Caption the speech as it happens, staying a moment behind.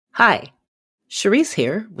Hi, Charisse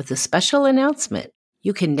here with a special announcement.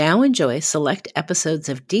 You can now enjoy select episodes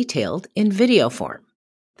of Detailed in video form.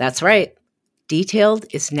 That's right, Detailed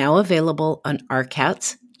is now available on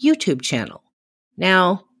RCAT's YouTube channel.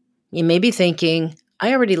 Now, you may be thinking,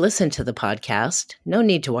 I already listened to the podcast, no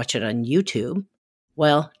need to watch it on YouTube.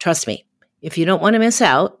 Well, trust me, if you don't want to miss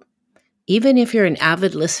out, even if you're an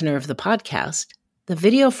avid listener of the podcast, the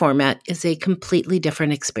video format is a completely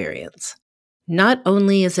different experience. Not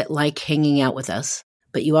only is it like hanging out with us,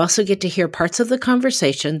 but you also get to hear parts of the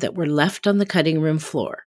conversation that were left on the cutting room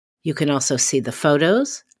floor. You can also see the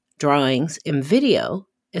photos, drawings, and video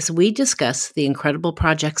as we discuss the incredible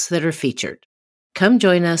projects that are featured. Come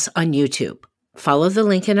join us on YouTube. Follow the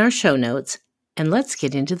link in our show notes, and let's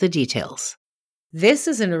get into the details. This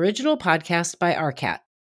is an original podcast by RCAT.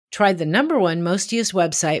 Try the #1 most used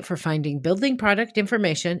website for finding building product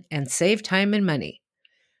information and save time and money.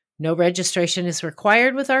 No registration is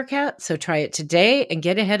required with RCAT, so try it today and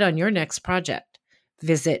get ahead on your next project.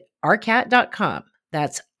 Visit rcat.com.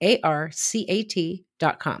 That's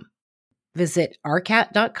ARCAT.com. Visit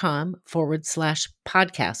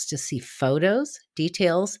rcat.com/podcast to see photos,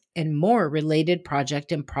 details, and more related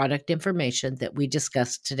project and product information that we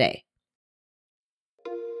discussed today.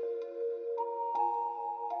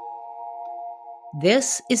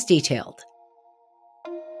 This is Detailed,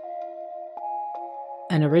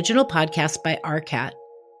 an original podcast by RCAT.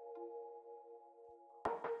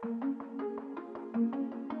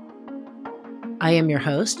 I am your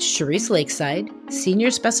host, Charisse Lakeside,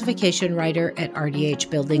 Senior Specification Writer at RDH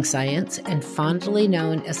Building Science and fondly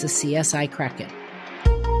known as the CSI Kraken.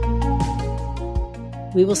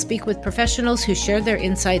 We will speak with professionals who share their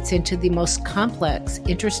insights into the most complex,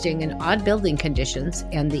 interesting, and odd building conditions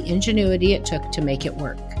and the ingenuity it took to make it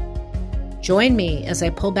work. Join me as I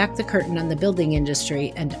pull back the curtain on the building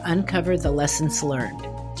industry and uncover the lessons learned.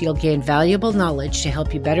 You'll gain valuable knowledge to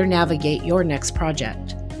help you better navigate your next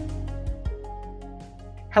project.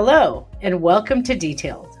 Hello, and welcome to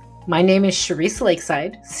Detailed. My name is Charisse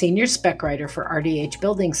Lakeside, Senior Spec Writer for RDH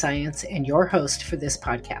Building Science and your host for this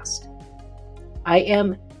podcast. I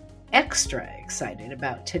am extra excited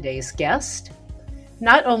about today's guest.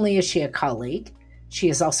 Not only is she a colleague, she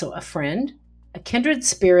is also a friend, a kindred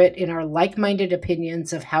spirit in our like-minded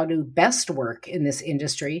opinions of how to best work in this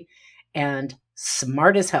industry, and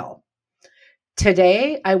smart as hell.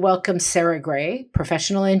 Today, I welcome Sarah Gray,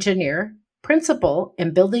 professional engineer, principal,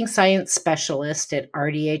 and building science specialist at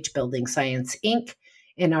RDH Building Science, Inc.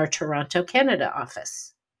 in our Toronto, Canada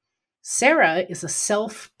office. Sarah is a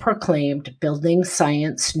self-proclaimed building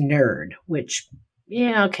science nerd, which,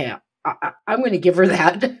 I'm going to give her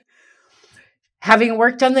that. Having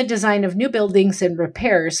worked on the design of new buildings and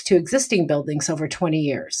repairs to existing buildings over 20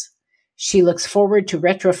 years, she looks forward to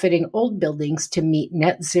retrofitting old buildings to meet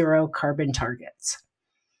net zero carbon targets.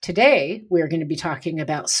 Today, we're going to be talking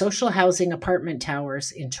about social housing apartment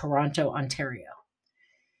towers in Toronto, Ontario.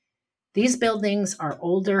 These buildings are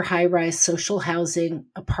older high-rise social housing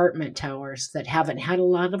apartment towers that haven't had a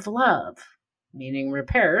lot of love, meaning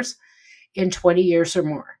repairs, in 20 years or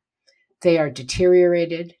more. They are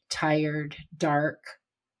deteriorated, tired, dark,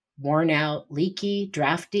 worn out, leaky,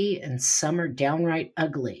 drafty, and some are downright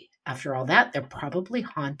ugly. After all that, they're probably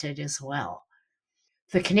haunted as well.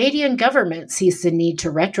 The Canadian government sees the need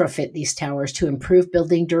to retrofit these towers to improve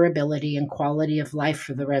building durability and quality of life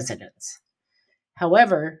for the residents.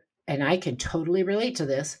 However, and I can totally relate to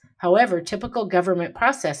this, typical government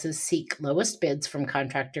processes seek lowest bids from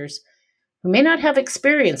contractors who may not have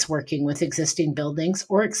experience working with existing buildings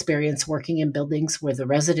or experience working in buildings where the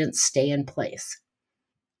residents stay in place.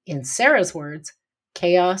 In Sarah's words,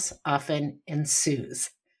 chaos often ensues.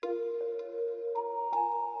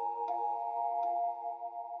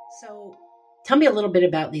 So tell me a little bit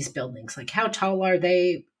about these buildings. Like, how tall are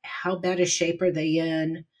they? How bad a shape are they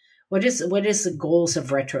in? What is the goals of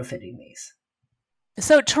retrofitting these?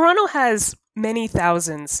 So Toronto has many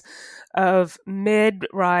thousands of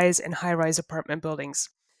mid-rise and high-rise apartment buildings.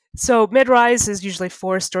 So mid-rise is usually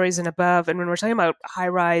 4 stories and above. And when we're talking about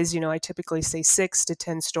high-rise, I typically say 6 to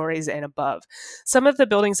 10 stories and above. Some of the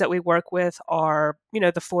buildings that we work with are,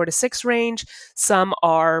 the 4 to 6 range. Some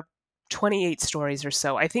are 28 stories or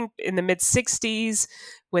so. I think in the mid-60s,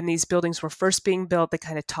 when these buildings were first being built, they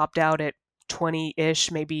kind of topped out at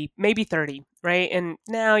 20-ish, maybe 30, right? And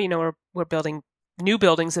now, we're building new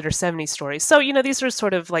buildings that are 70 stories. So, these are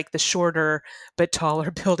sort of like the shorter but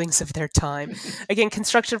taller buildings of their time. Again,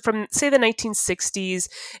 construction from, say, the 1960s.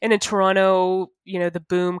 And in Toronto, the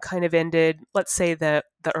boom kind of ended, let's say, the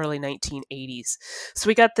early 1980s. So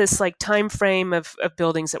we got this like time frame of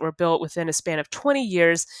buildings that were built within a span of 20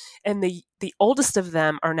 years. And the oldest of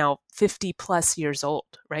them are now 50 plus years old,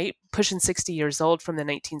 right? Pushing 60 years old from the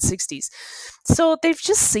 1960s. So they've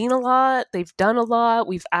just seen a lot. They've done a lot.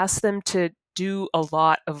 We've asked them to do a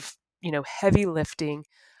lot of, heavy lifting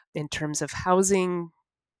in terms of housing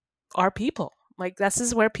our people. Like, this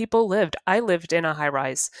is where people lived. I lived in a high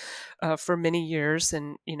rise for many years,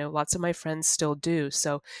 and, lots of my friends still do.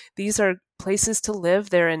 So these are places to live.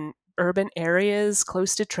 They're in urban areas,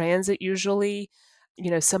 close to transit usually.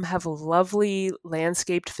 Some have lovely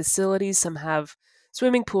landscaped facilities. Some have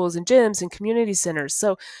swimming pools and gyms and community centers.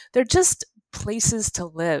 So they're just places to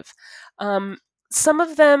live. Some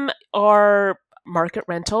of them are market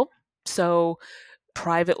rental, so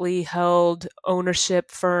privately held ownership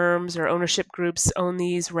firms or ownership groups own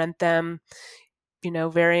these, rent them,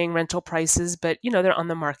 varying rental prices, but, they're on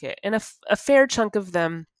the market. And a fair chunk of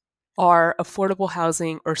them are affordable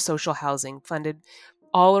housing or social housing, funded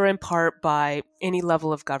all or in part by any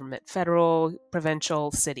level of government, federal,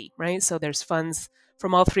 provincial, city, right? So there's funds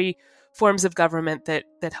from all three forms of government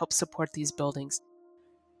that help support these buildings.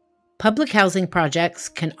 Public housing projects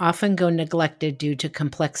can often go neglected due to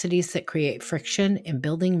complexities that create friction in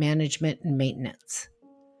building management and maintenance.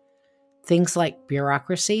 Things like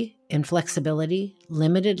bureaucracy, inflexibility,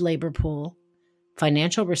 limited labor pool,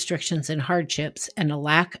 financial restrictions and hardships, and a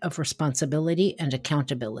lack of responsibility and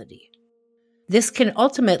accountability. This can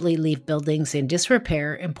ultimately leave buildings in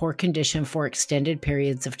disrepair and poor condition for extended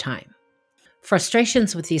periods of time.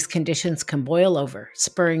 Frustrations with these conditions can boil over,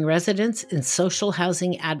 spurring residents and social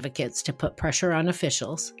housing advocates to put pressure on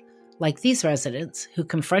officials, like these residents who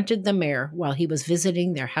confronted the mayor while he was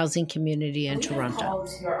visiting their housing community in Toronto. I've called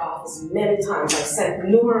your office many times. I've sent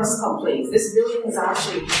numerous complaints. This building is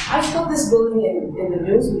actually, I've put this building in the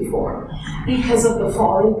news before because of the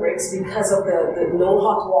falling bricks, because of the no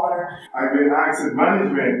hot water. I've been asking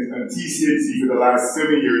management and TCHC for the last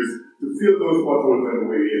 7 years to fill those potholes on the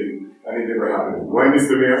way in. And it never happened. Why,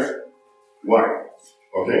 Mr. Mayor? Why?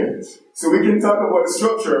 Okay? So we can talk about the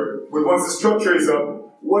structure, but once the structure is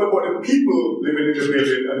up, what about the people living in the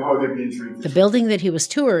building and how they're being treated? The building that he was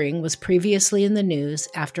touring was previously in the news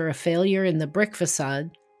after a failure in the brick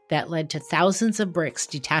facade that led to thousands of bricks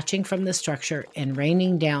detaching from the structure and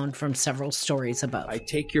raining down from several stories above. I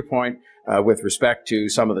take your point with respect to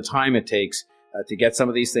some of the time it takes to get some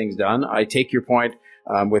of these things done. I take your point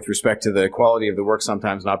with respect to the quality of the work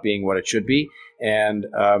sometimes not being what it should be. And,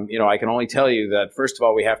 I can only tell you that, first of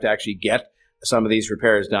all, we have to actually get some of these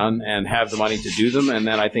repairs done and have the money to do them. And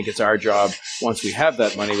then I think it's our job, once we have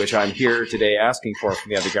that money, which I'm here today asking for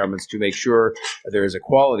from the other governments, to make sure there is a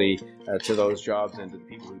quality to those jobs and to the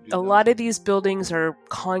people who do them. A lot of these buildings are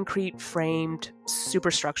concrete framed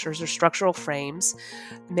superstructures or structural frames.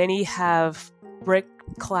 Many have brick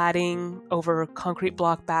cladding over concrete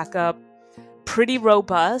block backup. Pretty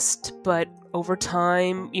robust, but over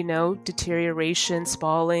time, deterioration,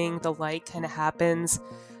 spalling, the like kind of happens.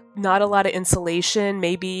 Not a lot of insulation,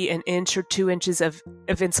 maybe an inch or 2 inches of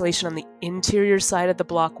insulation on the interior side of the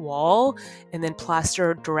block wall, and then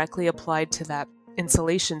plaster directly applied to that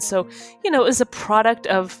insulation. So, it was a product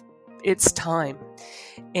of its time,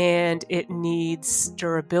 and it needs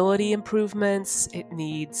durability improvements. It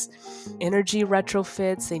needs energy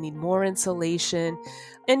retrofits. They need more insulation.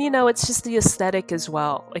 And, it's just the aesthetic as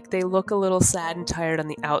well. Like, they look a little sad and tired on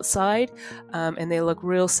the outside, and they look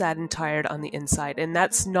real sad and tired on the inside. And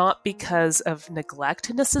that's not because of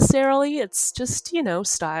neglect necessarily. It's just,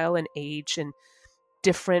 style and age and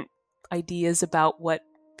different ideas about what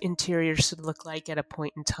interiors should look like at a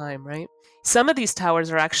point in time, right? Some of these towers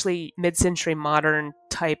are actually mid-century modern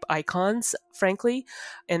type icons, frankly,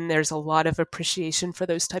 and there's a lot of appreciation for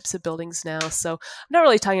those types of buildings now. So I'm not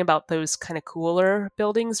really talking about those kind of cooler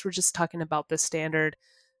buildings. We're just talking about the standard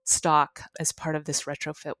stock as part of this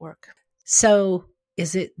retrofit work. So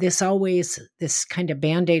is it this kind of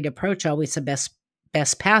Band-Aid approach always the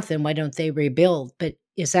best path, and why don't they rebuild? But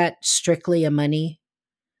is that strictly a money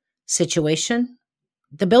situation?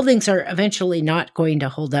 The buildings are eventually not going to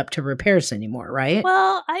hold up to repairs anymore, right?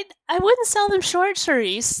 Well, I wouldn't sell them short,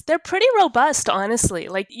 Charisse. They're pretty robust, honestly.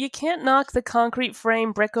 Like, you can't knock the concrete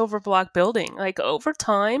frame brick over block building. Like, over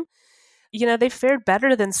time, they fared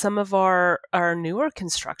better than some of our newer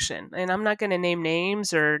construction. And I'm not going to name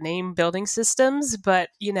names or name building systems, but,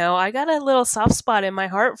 I got a little soft spot in my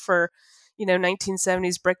heart for,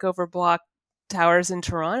 1970s brick over block towers in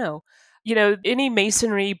Toronto. Any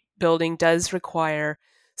masonry building does require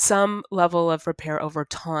some level of repair over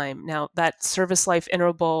time. Now, that service life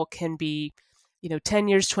interval can be, 10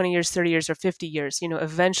 years, 20 years, 30 years, or 50 years.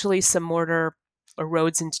 Eventually some mortar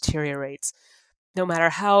erodes and deteriorates. No matter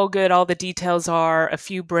how good all the details are, a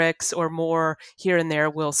few bricks or more here and there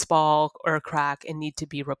will spall or crack and need to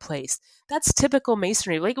be replaced. That's typical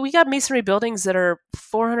masonry. Like, we got masonry buildings that are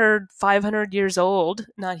 400, 500 years old,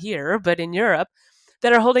 not here, but in Europe,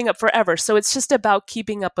 that are holding up forever. So it's just about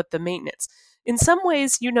keeping up with the maintenance. In some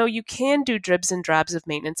ways, you can do dribs and drabs of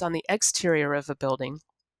maintenance on the exterior of a building,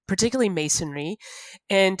 particularly masonry,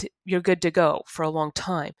 and you're good to go for a long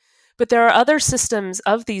time. But there are other systems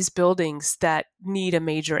of these buildings that need a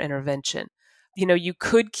major intervention. You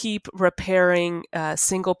could keep repairing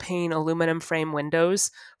single pane aluminum frame windows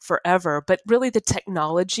forever, but really the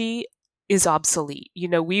technology is obsolete.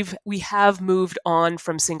 We have moved on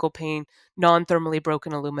from single pane, non-thermally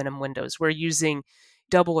broken aluminum windows. We're using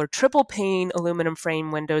double or triple pane aluminum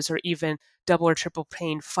frame windows, or even double or triple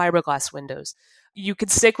pane fiberglass windows. You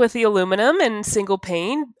could stick with the aluminum and single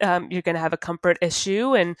pane. You're going to have a comfort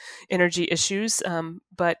issue and energy issues,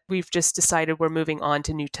 but we've just decided we're moving on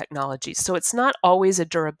to new technologies. So it's not always a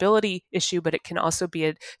durability issue, but it can also be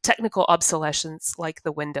a technical obsolescence like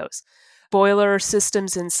the windows. Boiler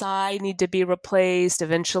systems inside need to be replaced.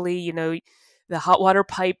 Eventually, the hot water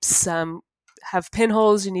pipes have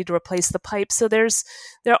pinholes. You need to replace the pipes. So there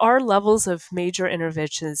are levels of major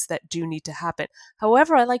interventions that do need to happen.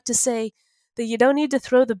 However, I like to say that you don't need to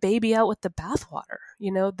throw the baby out with the bathwater.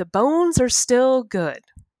 The bones are still good,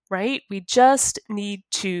 right? We just need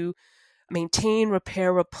to maintain,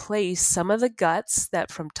 repair, replace some of the guts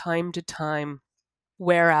that from time to time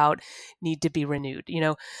wear out, need to be renewed.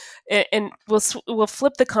 And we'll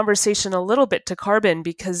flip the conversation a little bit to carbon,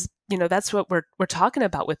 because that's what we're talking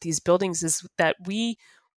about with these buildings, is that we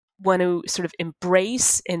want to sort of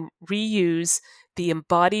embrace and reuse the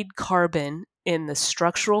embodied carbon in the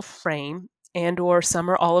structural frame and or some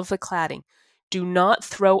or all of the cladding. Do not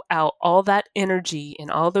throw out all that energy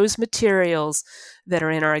and all those materials that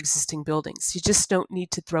are in our existing buildings. You just don't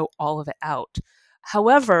need to throw all of it out.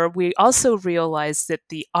 However, we also realize that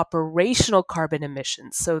the operational carbon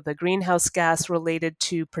emissions, so the greenhouse gas related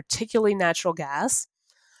to particularly natural gas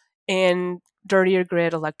and dirtier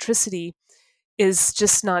grid electricity, is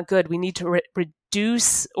just not good. We need to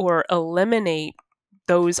reduce or eliminate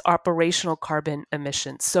those operational carbon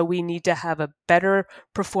emissions. So we need to have a better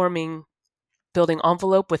performing building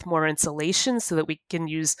envelope with more insulation so that we can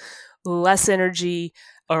use less energy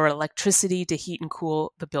or electricity to heat and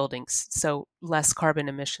cool the buildings. So less carbon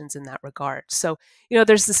emissions in that regard. So,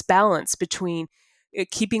 there's this balance between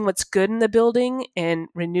keeping what's good in the building and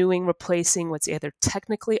renewing, replacing what's either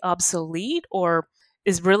technically obsolete or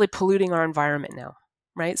is really polluting our environment now,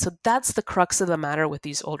 right? So that's the crux of the matter with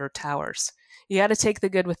these older towers. You got to take the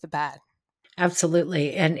good with the bad.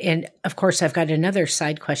 Absolutely. And of course, I've got another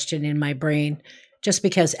side question in my brain, just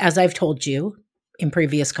because, as I've told you in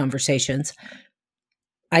previous conversations,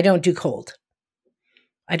 I don't do cold.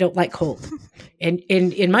 I don't like cold. And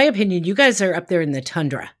in my opinion, you guys are up there in the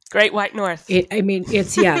tundra. Great White North.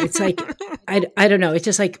 It's like, I don't know. It's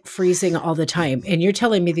just like freezing all the time. And you're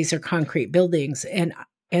telling me these are concrete buildings and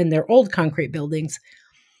they're old concrete buildings.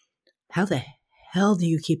 How the hell do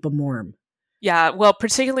you keep them warm? Yeah, well,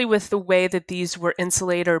 particularly with the way that these were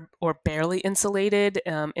insulated or barely insulated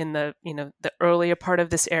in the earlier part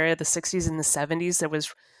of this era, the 60s and the 70s, there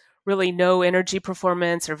was really no energy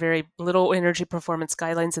performance or very little energy performance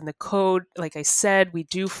guidelines in the code. Like I said, we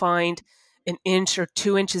do find 1 inch or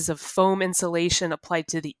 2 inches of foam insulation applied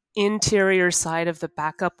to the interior side of the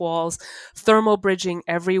backup walls, thermal bridging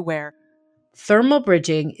everywhere. Thermal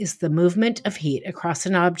bridging is the movement of heat across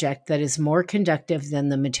an object that is more conductive than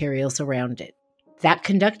the materials around it. That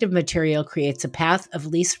conductive material creates a path of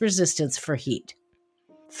least resistance for heat.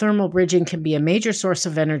 Thermal bridging can be a major source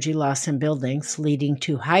of energy loss in buildings, leading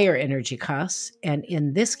to higher energy costs, and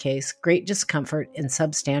in this case, great discomfort in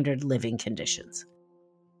substandard living conditions.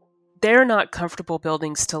 They're not comfortable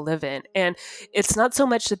buildings to live in. And it's not so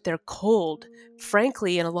much that they're cold.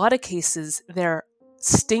 Frankly, in a lot of cases, they're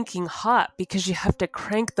stinking hot because you have to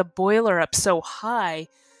crank the boiler up so high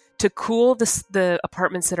to cool the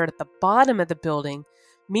apartments that are at the bottom of the building.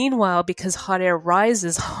 Meanwhile, because hot air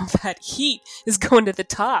rises, all that heat is going to the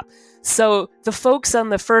top. So the folks on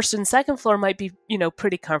the first and second floor might be,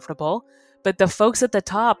 pretty comfortable, but the folks at the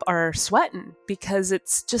top are sweating because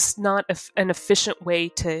it's just not an efficient way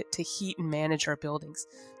to heat and manage our buildings.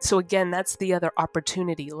 So again, that's the other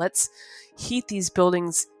opportunity. Let's heat these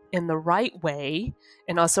buildings in the right way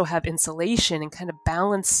and also have insulation and kind of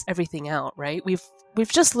balance everything out, right? We've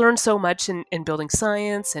we've just learned so much in building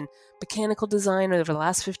science and mechanical design over the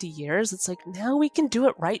last 50 years. It's like, now we can do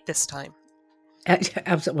it right this time.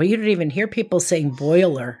 Absolutely. Well, you don't even hear people saying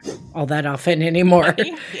boiler all that often anymore.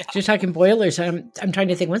 Right? Yeah. You're talking boilers. I'm trying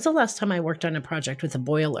to think, when's the last time I worked on a project with a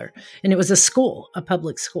boiler? And it was a school, a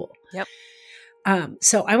public school. Yep.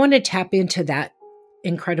 So I want to tap into that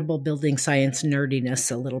incredible building science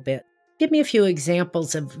nerdiness a little bit. Give me a few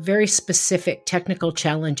examples of very specific technical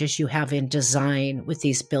challenges you have in design with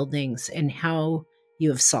these buildings and how you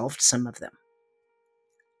have solved some of them.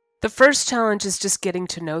 The first challenge is just getting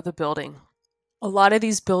to know the building. A lot of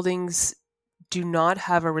these buildings do not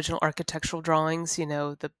have original architectural drawings.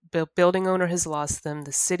 The building owner has lost them,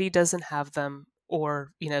 the city doesn't have them,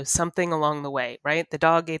 or, something along the way, right? The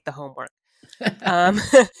dog ate the homework.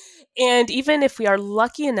 And even if we are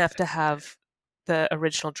lucky enough to have the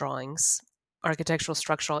original drawings, architectural,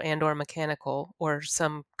 structural, and or mechanical, or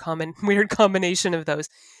some weird combination of those,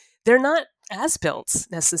 they're not as-built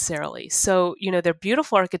necessarily. So, they're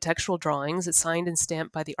beautiful architectural drawings. It's signed and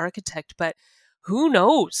stamped by the architect, but who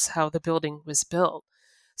knows how the building was built?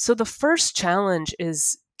 So the first challenge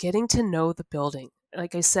is getting to know the building.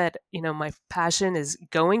 Like I said, my passion is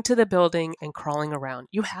going to the building and crawling around.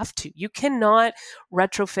 You have to. You cannot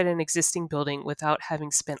retrofit an existing building without having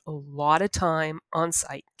spent a lot of time on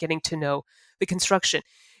site getting to know the construction.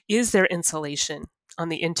 Is there insulation on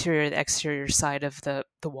the interior, the exterior side of the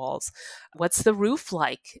walls? What's the roof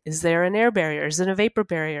like? Is there an air barrier? Is it a vapor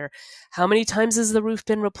barrier? How many times has the roof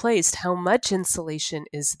been replaced? How much insulation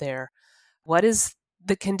is there? What is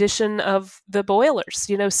the condition of the boilers?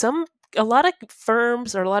 A lot of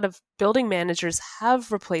firms or a lot of building managers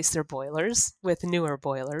have replaced their boilers with newer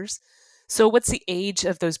boilers. So what's the age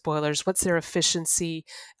of those boilers? What's their efficiency?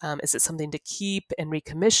 Is it something to keep and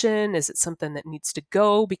recommission? Is it something that needs to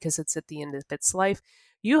go because it's at the end of its life?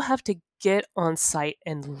 You have to get on site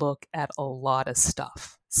and look at a lot of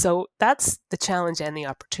stuff. So that's the challenge and the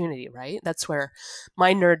opportunity, right? That's where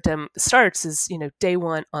my nerddom starts is, day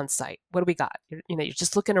one on site. What do we got? You're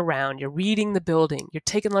just looking around, you're reading the building, you're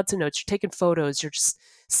taking lots of notes, you're taking photos, you're just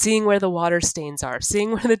seeing where the water stains are,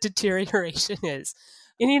 seeing where the deterioration is.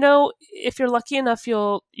 And if you're lucky enough,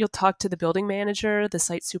 you'll talk to the building manager, the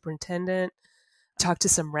site superintendent, talk to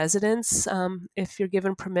some residents. If you're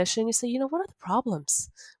given permission, you say, what are the problems?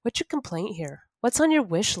 What's your complaint here? What's on your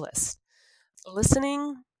wish list?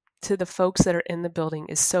 Listening to the folks that are in the building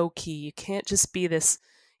is so key. You can't just be this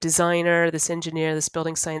designer, this engineer, this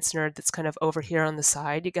building science nerd that's kind of over here on the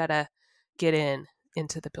side. You got to get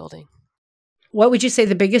into the building. What would you say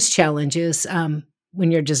the biggest challenge is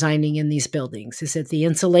when you're designing in these buildings? Is it the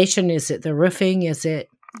insulation? Is it the roofing? Is it?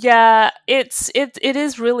 Yeah, it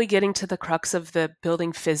is really getting to the crux of the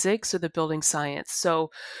building physics or the building science.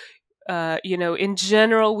 So, in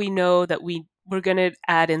general, we know that we're going to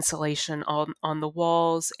add insulation on the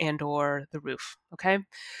walls and or the roof. Okay.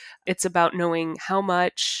 It's about knowing how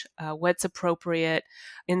much, what's appropriate,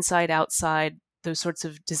 inside, outside, those sorts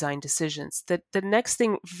of design decisions. The next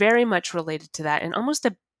thing very much related to that, and almost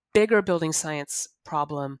a bigger building science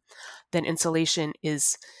problem than insulation,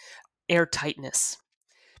 is air tightness.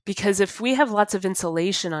 Because if we have lots of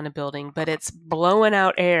insulation on a building, but it's blowing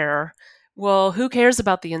out air, well, who cares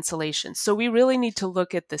about the insulation? So we really need to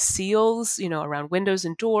look at the seals, around windows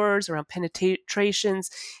and doors, around penetrations.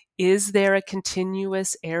 Is there a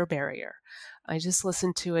continuous air barrier? I just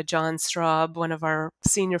listened to a John Straub, one of our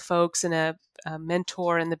senior folks and a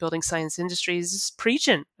mentor in the building science industry, is just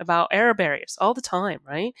preaching about air barriers all the time,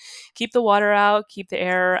 right? Keep the water out, keep the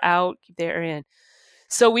air out, keep the air in.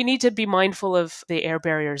 So we need to be mindful of the air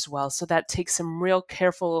barrier as well. So that takes some real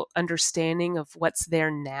careful understanding of what's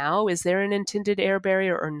there now. Is there an intended air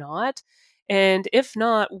barrier or not? And if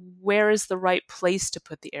not, where is the right place to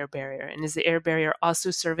put the air barrier? And is the air barrier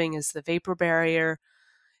also serving as the vapor barrier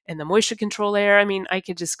and the moisture control air? I mean, I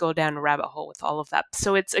could just go down a rabbit hole with all of that.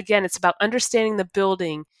 So it's about understanding the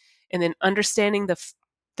building and then understanding the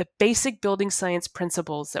basic building science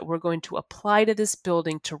principles that we're going to apply to this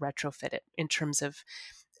building to retrofit it in terms of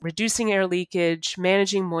reducing air leakage,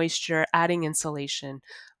 managing moisture, adding insulation,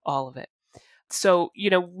 all of it. So,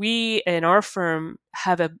 we in our firm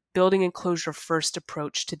have a building enclosure first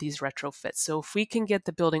approach to these retrofits. So if we can get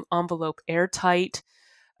the building envelope airtight,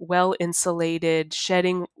 well insulated,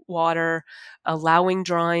 shedding water, allowing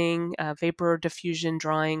drying, vapor diffusion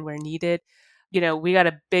drying where needed, we got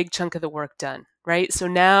a big chunk of the work done, right? So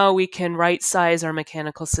now we can right size our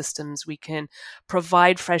mechanical systems. We can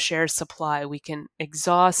provide fresh air supply. We can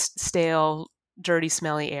exhaust stale, dirty,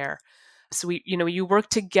 smelly air. So you work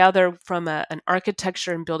together from an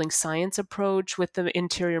architecture and building science approach with the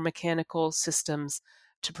interior mechanical systems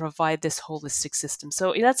to provide this holistic system.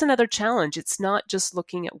 So that's another challenge. It's not just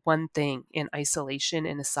looking at one thing in isolation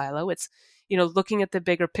in a silo. It's, looking at the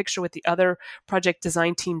bigger picture with the other project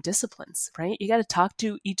design team disciplines, right? You got to talk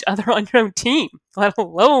to each other on your own team, let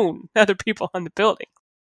alone other people on the building.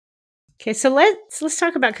 Okay, so let's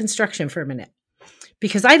talk about construction for a minute,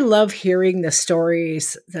 because I love hearing the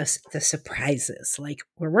stories, the surprises. Like,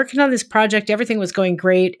 we're working on this project, everything was going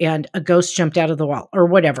great, and a ghost jumped out of the wall or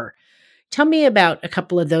whatever. Tell me about a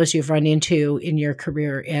couple of those you've run into in your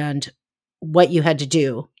career and what you had to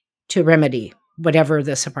do to remedy whatever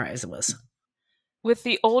the surprise was. With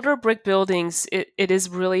the older brick buildings, it is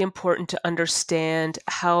really important to understand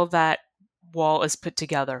how that wall is put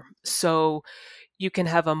together. So you can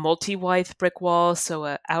have a multi-wythe brick wall, so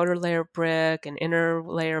an outer layer brick, an inner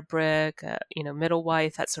layer brick, middle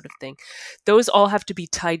wythe, that sort of thing. Those all have to be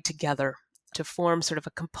tied together to form sort of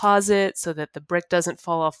a composite so that the brick doesn't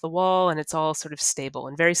fall off the wall and it's all sort of stable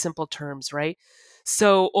in very simple terms, right?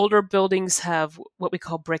 So older buildings have what we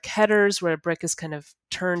call brick headers, where a brick is kind of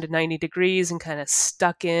turned 90 degrees and kind of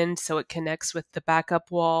stuck in so it connects with the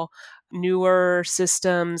backup wall. Newer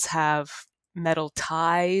systems have metal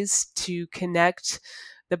ties to connect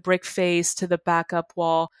the brick face to the backup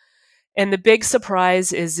wall. And the big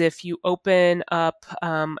surprise is if you open up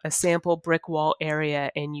a sample brick wall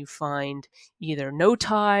area and you find either no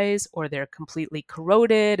ties, or they're completely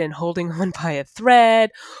corroded and holding on by a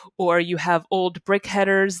thread, or you have old brick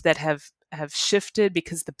headers that have shifted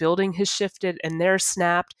because the building has shifted and they're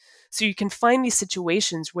snapped. So you can find these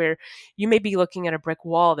situations where you may be looking at a brick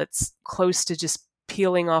wall that's close to just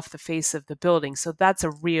peeling off the face of the building. So that's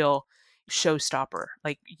a real showstopper.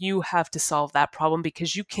 Like, you have to solve that problem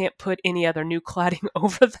because you can't put any other new cladding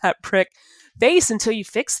over that brick face until you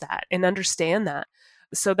fix that and understand that.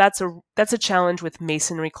 So that's a challenge with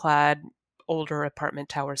masonry clad older apartment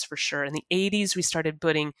towers for sure. In the 80s, we started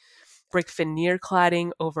putting brick veneer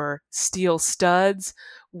cladding over steel studs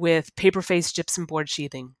with paper face gypsum board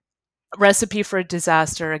sheathing. Recipe for a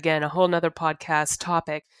disaster, again, a whole nother podcast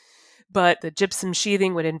topic. But the gypsum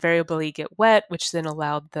sheathing would invariably get wet, which then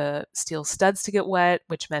allowed the steel studs to get wet,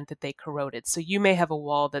 which meant that they corroded. So you may have a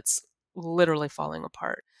wall that's literally falling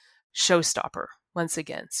apart. Showstopper, once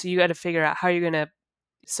again. So you got to figure out how you're going to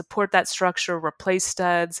support that structure, replace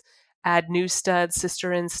studs, add new studs,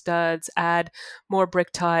 sister-in studs, add more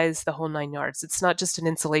brick ties, the whole 9 yards. It's not just an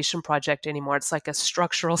insulation project anymore. It's like a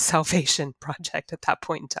structural salvation project at that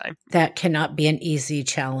point in time. That cannot be an easy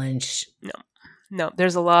challenge. No,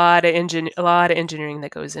 there's a lot of engineering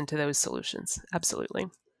that goes into those solutions. Absolutely.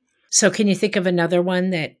 So can you think of another one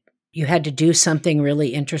that you had to do something really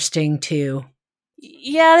interesting to?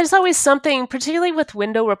 Yeah, there's always something, particularly with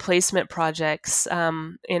window replacement projects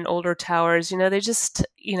in older towers. They just,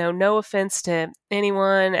 no offense to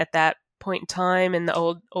anyone at that point in time in the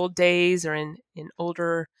old days or in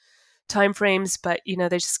older timeframes, but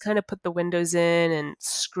they just kind of put the windows in and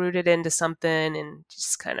screwed it into something and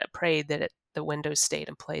just kind of prayed that the windows stayed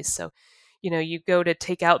in place. So, you go to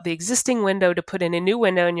take out the existing window to put in a new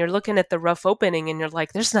window and you're looking at the rough opening and you're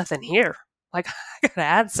like, there's nothing here. Like, I gotta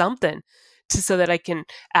add something so that I can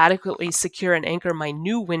adequately secure and anchor my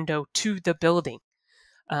new window to the building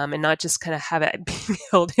and not just kind of have it being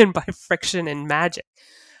held in by friction and magic.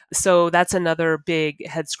 So that's another big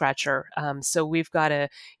head scratcher. So we've got to,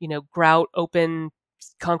 grout open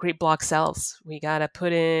concrete block cells. We got to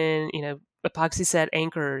put in, epoxy set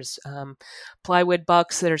anchors, plywood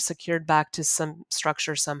bucks that are secured back to some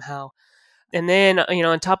structure somehow. And then,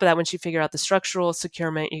 on top of that, once you figure out the structural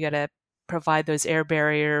securement, you got to provide those air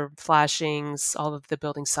barrier flashings, all of the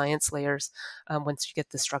building science layers once you get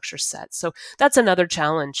the structure set. So that's another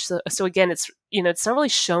challenge. So again, it's not really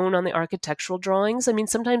shown on the architectural drawings. I mean,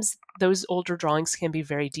 sometimes those older drawings can be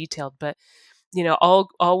very detailed, but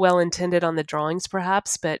all well intended on the drawings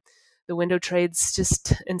perhaps, but the window trades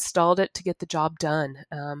just installed it to get the job done.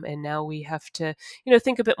 And now we have to,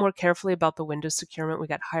 think a bit more carefully about the window securement. We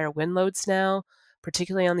got higher wind loads now,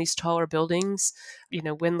 particularly on these taller buildings,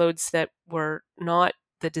 wind loads that were not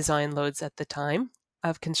the design loads at the time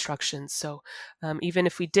of construction. So even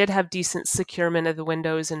if we did have decent securement of the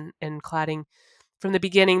windows and cladding from the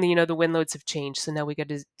beginning, the wind loads have changed. So now we got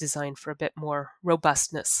to design for a bit more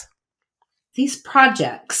robustness. These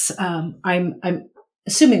projects, I'm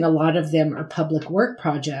assuming a lot of them are public work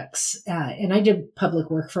projects. And I did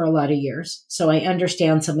public work for a lot of years. So I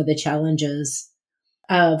understand some of the challenges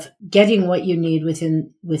of getting what you need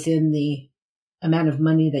within the amount of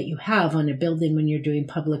money that you have on a building when you're doing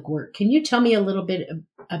public work. Can you tell me a little bit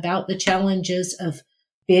about the challenges of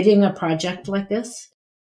bidding a project like this?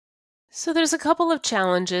 So there's a couple of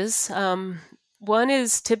challenges. One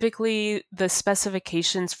is typically the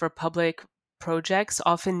specifications for public projects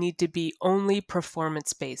often need to be only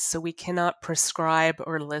performance-based. So we cannot prescribe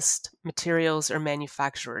or list materials or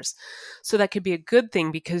manufacturers. So that could be a good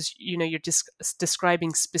thing because, you're just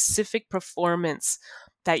describing specific performance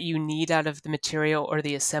that you need out of the material or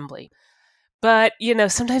the assembly. But,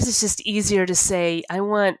 sometimes it's just easier to say, I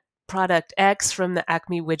want product X from the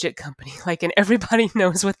Acme Widget Company, and everybody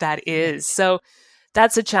knows what that is. So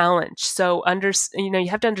that's a challenge. So you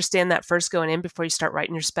have to understand that first going in before you start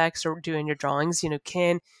writing your specs or doing your drawings.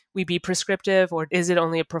 Can we be prescriptive, or is it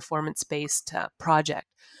only a performance-based project?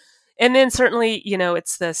 And then certainly,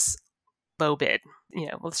 it's this low bid,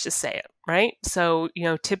 let's just say it, right? So,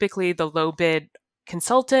 typically the low bid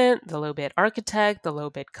consultant, the low bid architect, the low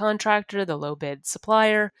bid contractor, the low bid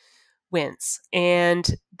supplier wins. And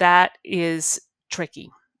that is tricky.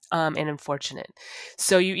 And unfortunate.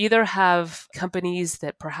 So you either have companies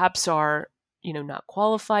that perhaps are, not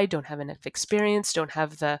qualified, don't have enough experience, don't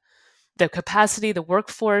have the capacity, the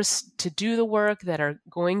workforce to do the work, that are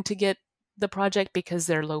going to get the project because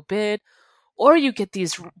they're low bid, or you get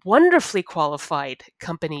these wonderfully qualified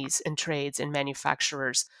companies and trades and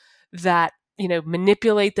manufacturers that,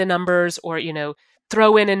 manipulate the numbers or,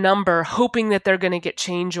 throw in a number hoping that they're going to get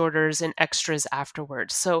change orders and extras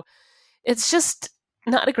afterwards. So it's just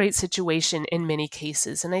not a great situation in many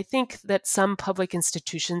cases. And I think that some public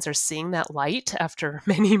institutions are seeing that light after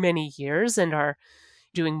many, many years and are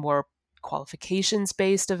doing more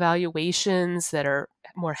qualifications-based evaluations that are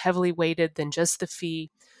more heavily weighted than just the fee.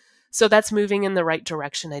 So that's moving in the right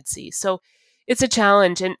direction, I'd see. So it's a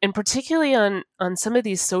challenge, and particularly on some of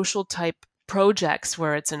these social type projects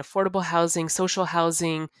where it's an affordable housing, social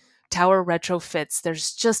housing, tower retrofits,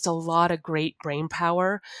 there's just a lot of great brain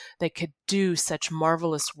power that could do such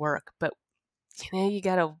marvelous work. But, you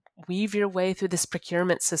got to weave your way through this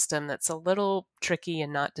procurement system that's a little tricky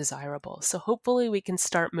and not desirable. So hopefully we can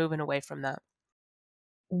start moving away from that.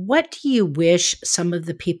 What do you wish some of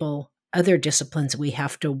the people, other disciplines we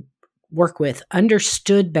have to work with,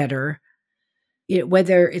 understood better,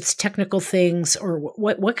 whether it's technical things or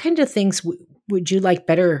what kind of things would you like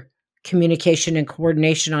better communication and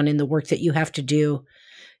coordination on in the work that you have to do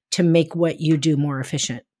to make what you do more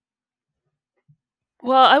efficient?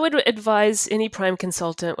 Well, I would advise any prime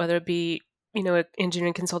consultant, whether it be, an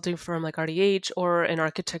engineering consulting firm like RDH or an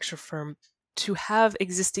architecture firm, to have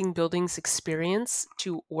existing buildings experience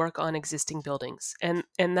to work on existing buildings. And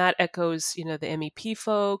that echoes, the MEP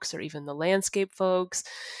folks or even the landscape folks,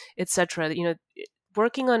 et cetera.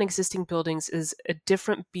 Working on existing buildings is a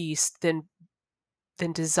different beast than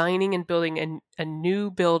designing and building a new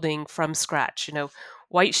building from scratch.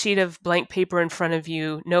 White sheet of blank paper in front of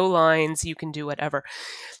you, no lines, you can do whatever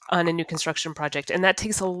on a new construction project. And that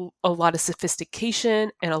takes a lot of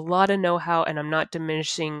sophistication and a lot of know-how, and I'm not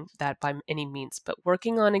diminishing that by any means. But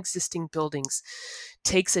working on existing buildings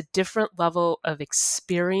takes a different level of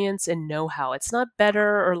experience and know-how. It's not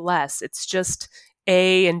better or less. It's just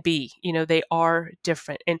A and B. They are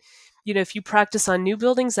different. And if you practice on new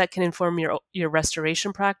buildings, that can inform your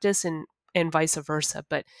restoration practice and vice versa.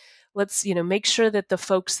 But let's, make sure that the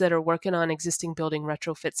folks that are working on existing building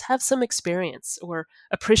retrofits have some experience or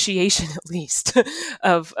appreciation, at least,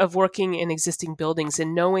 of working in existing buildings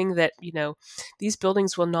and knowing that, these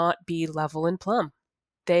buildings will not be level and plumb.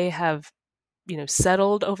 They have,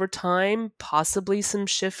 settled over time, possibly some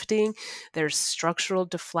shifting. There's structural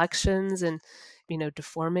deflections and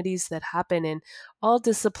deformities that happen, and all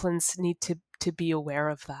disciplines need to be aware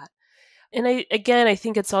of that. And I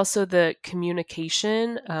think it's also the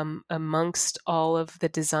communication amongst all of the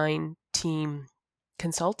design team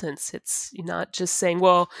consultants. It's not just saying,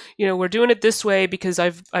 well, we're doing it this way because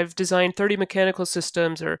I've designed 30 mechanical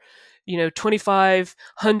systems or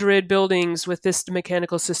 2,500 buildings with this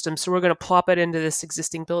mechanical system, so we're going to plop it into this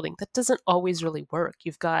existing building. That doesn't always really work.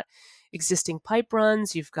 You've got existing pipe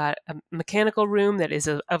runs, you've got a mechanical room that is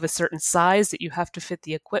of a certain size that you have to fit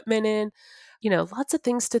the equipment in, lots of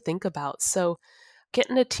things to think about. So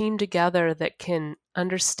getting a team together that can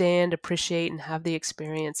understand, appreciate, and have the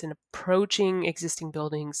experience in approaching existing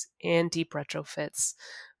buildings and deep retrofits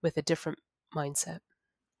with a different mindset.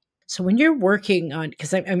 So when you're working on,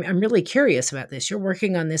 because I'm really curious about this, you're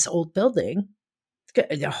working on this old building,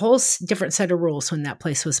 a whole different set of rules when that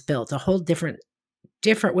place was built, a whole different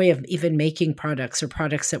way of even making products or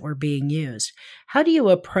products that were being used. How do you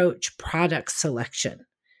approach product selection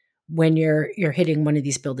when you're hitting one of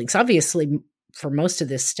these buildings? Obviously, for most of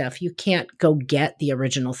this stuff, you can't go get the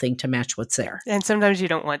original thing to match what's there. And sometimes you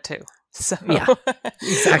don't want to. So Yeah,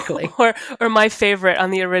 exactly. or my favorite,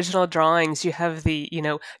 on the original drawings, you have the,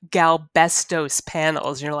 galbestos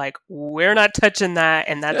panels. You're like, we're not touching that,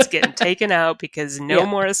 and that's getting taken out because no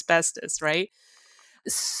more asbestos, right?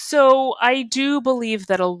 So I do believe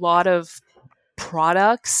that a lot of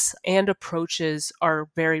products and approaches are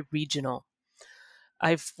very regional.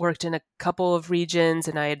 I've worked in a couple of regions,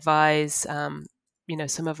 and I advise,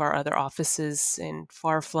 some of our other offices in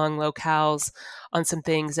far-flung locales on some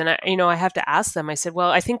things. And I have to ask them. I said,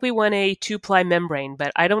 well, I think we want a 2-ply membrane,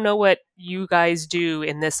 but I don't know what you guys do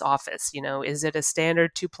in this office. Is it a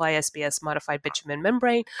standard 2-ply SBS modified bitumen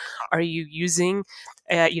membrane? Are you using,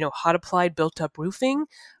 hot applied built-up roofing?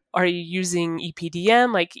 Are you using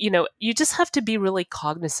EPDM? You just have to be really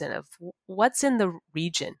cognizant of what's in the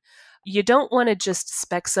region. You don't want to just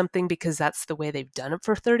spec something because that's the way they've done it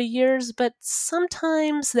for 30 years, but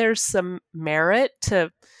sometimes there's some merit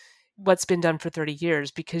to what's been done for 30 years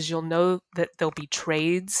because you'll know that there'll be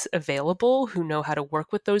trades available who know how to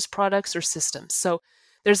work with those products or systems. So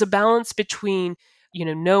there's a balance between,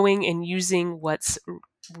 knowing and using what's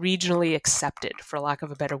regionally accepted, for lack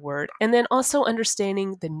of a better word, and then also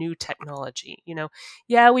understanding the new technology.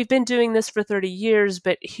 We've been doing this for 30 years,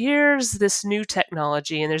 but here's this new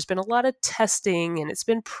technology, and there's been a lot of testing, and it's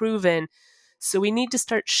been proven. So we need to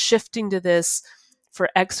start shifting to this for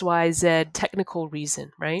XYZ technical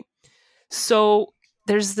reason, right? So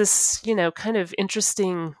there's this, kind of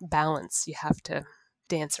interesting balance you have to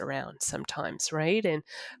dance around sometimes, right? And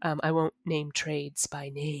I won't name trades by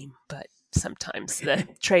name, but sometimes the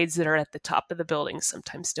trades that are at the top of the building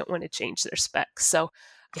sometimes don't want to change their specs. So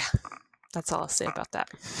yeah, that's all I'll say about that.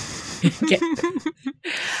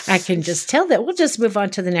 I can just tell that. We'll just move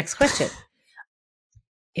on to the next question.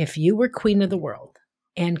 If you were queen of the world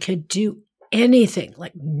and could do anything,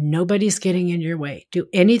 like nobody's getting in your way, do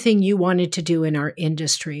anything you wanted to do in our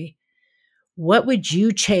industry, what would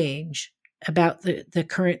you change about the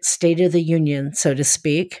current state of the union, so to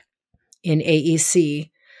speak, in AEC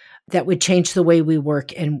that would change the way we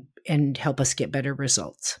work and help us get better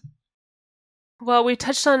results? Well, we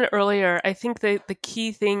touched on it earlier. I think the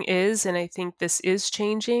key thing is, and I think this is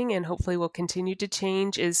changing and hopefully will continue to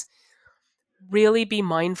change, is really be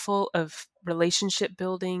mindful of relationship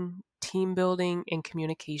building, team building, and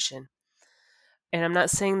communication. And I'm not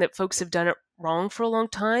saying that folks have done it wrong for a long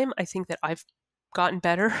time. I think that I've gotten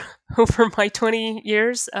better over my 20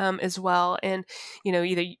 years as well. And,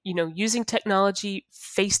 either, using technology,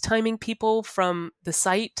 FaceTiming people from the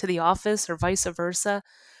site to the office or vice versa,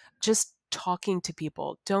 just talking to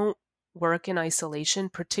people. Don't work in isolation,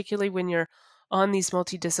 particularly when you're on these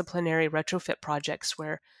multidisciplinary retrofit projects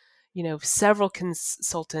where, several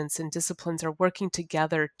consultants and disciplines are working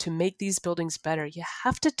together to make these buildings better. You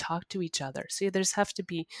have to talk to each other. So there's have to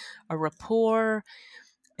be a rapport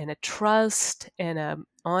and a trust and a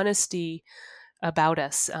honesty about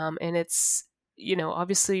us. And it's,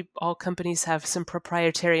 obviously all companies have some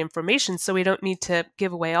proprietary information, so we don't need to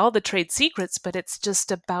give away all the trade secrets, but it's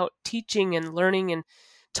just about teaching and learning and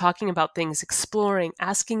talking about things, exploring,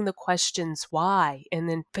 asking the questions why, and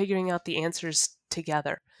then figuring out the answers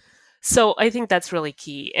together. So I think that's really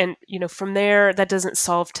key. And, from there, that doesn't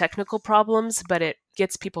solve technical problems, but it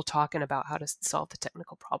gets people talking about how to solve the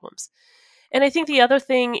technical problems. And I think the other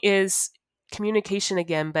thing is communication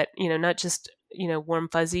again, but, not just, warm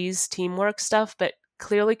fuzzies, teamwork stuff, but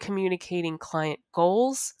clearly communicating client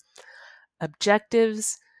goals,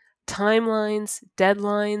 objectives, timelines,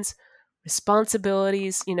 deadlines,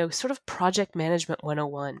 responsibilities, sort of project management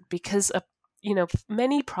 101, because,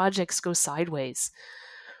 many projects go sideways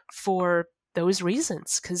for those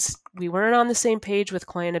reasons, because we weren't on the same page with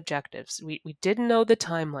client objectives. We didn't know the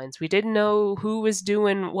timelines. We didn't know who was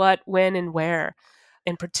doing what, when, and where.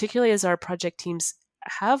 And particularly as our project teams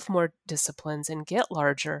have more disciplines and get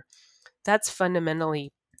larger, that's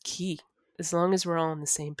fundamentally key, as long as we're all on the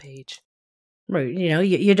same page. Right.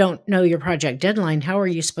 You don't know your project deadline. How are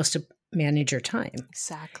you supposed to manage your time?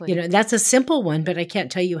 Exactly. That's a simple one, but I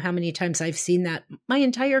can't tell you how many times I've seen that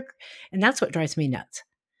and that's what drives me nuts,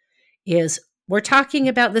 is we're talking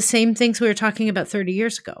about the same things we were talking about 30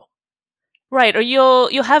 years ago. Right. Or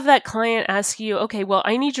you'll have that client ask you, okay, well,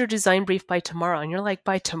 I need your design brief by tomorrow. And you're like,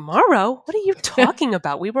 by tomorrow? What are you talking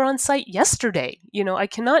about? We were on site yesterday. I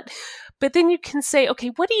cannot. But then you can say,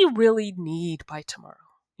 okay, what do you really need by tomorrow?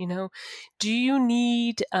 Do you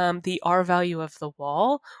need the R value of the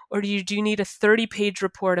wall, or do you need a 30-page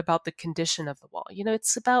report about the condition of the wall?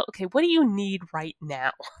 It's about, okay, what do you need right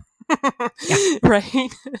now? Yeah. Right?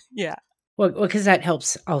 Yeah. Well, because that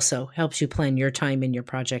helps you plan your time in your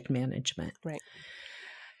project management. Right.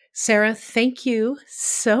 Sarah, thank you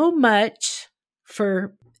so much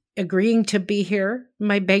for agreeing to be here,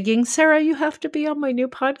 my begging, Sarah, you have to be on my new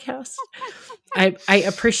podcast. I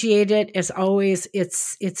appreciate it. As always,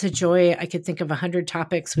 it's a joy. I could think of 100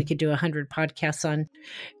 topics we could do 100 podcasts on.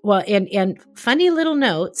 Well, and funny little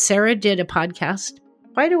note, Sarah did a podcast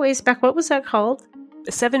quite a ways back. What was that called?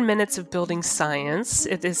 7 Minutes of Building Science.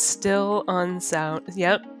 It is still on sound.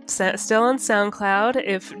 Yep. Still on SoundCloud.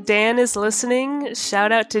 If Dan is listening,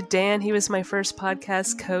 shout out to Dan. He was my first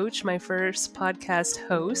podcast coach, my first podcast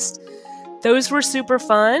host. Those were super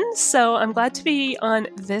fun. So I'm glad to be on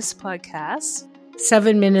this podcast.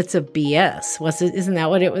 7 Minutes of BS. Isn't that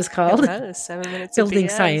what it was called? It was 7 Minutes Building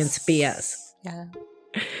of BS. Science BS. Yeah.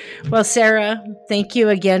 Well, Sarah, thank you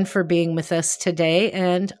again for being with us today.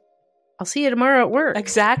 And I'll see you tomorrow at work.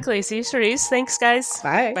 Exactly. See you, Cherise. Thanks, guys.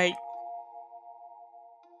 Bye. Bye.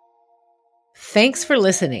 Thanks for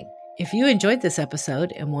listening. If you enjoyed this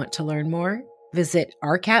episode and want to learn more, visit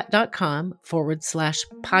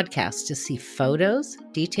rcat.com/podcast to see photos,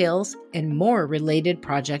 details, and more related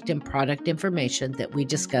project and product information that we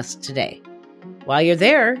discussed today. While you're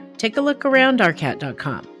there, take a look around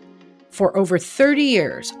rcat.com. For over 30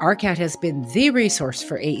 years, RCAT has been the resource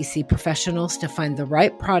for AEC professionals to find the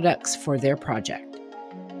right products for their project.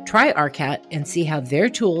 Try RCAT and see how their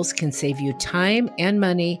tools can save you time and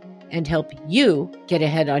money and help you get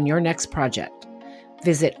ahead on your next project.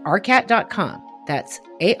 Visit rcat.com. That's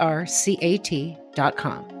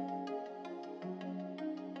ARCAT.com.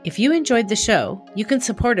 If you enjoyed the show, you can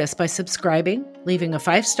support us by subscribing, leaving a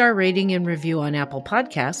 5-star rating and review on Apple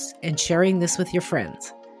Podcasts, and sharing this with your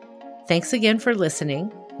friends. Thanks again for listening.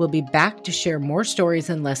 We'll be back to share more stories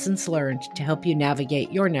and lessons learned to help you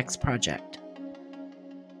navigate your next project.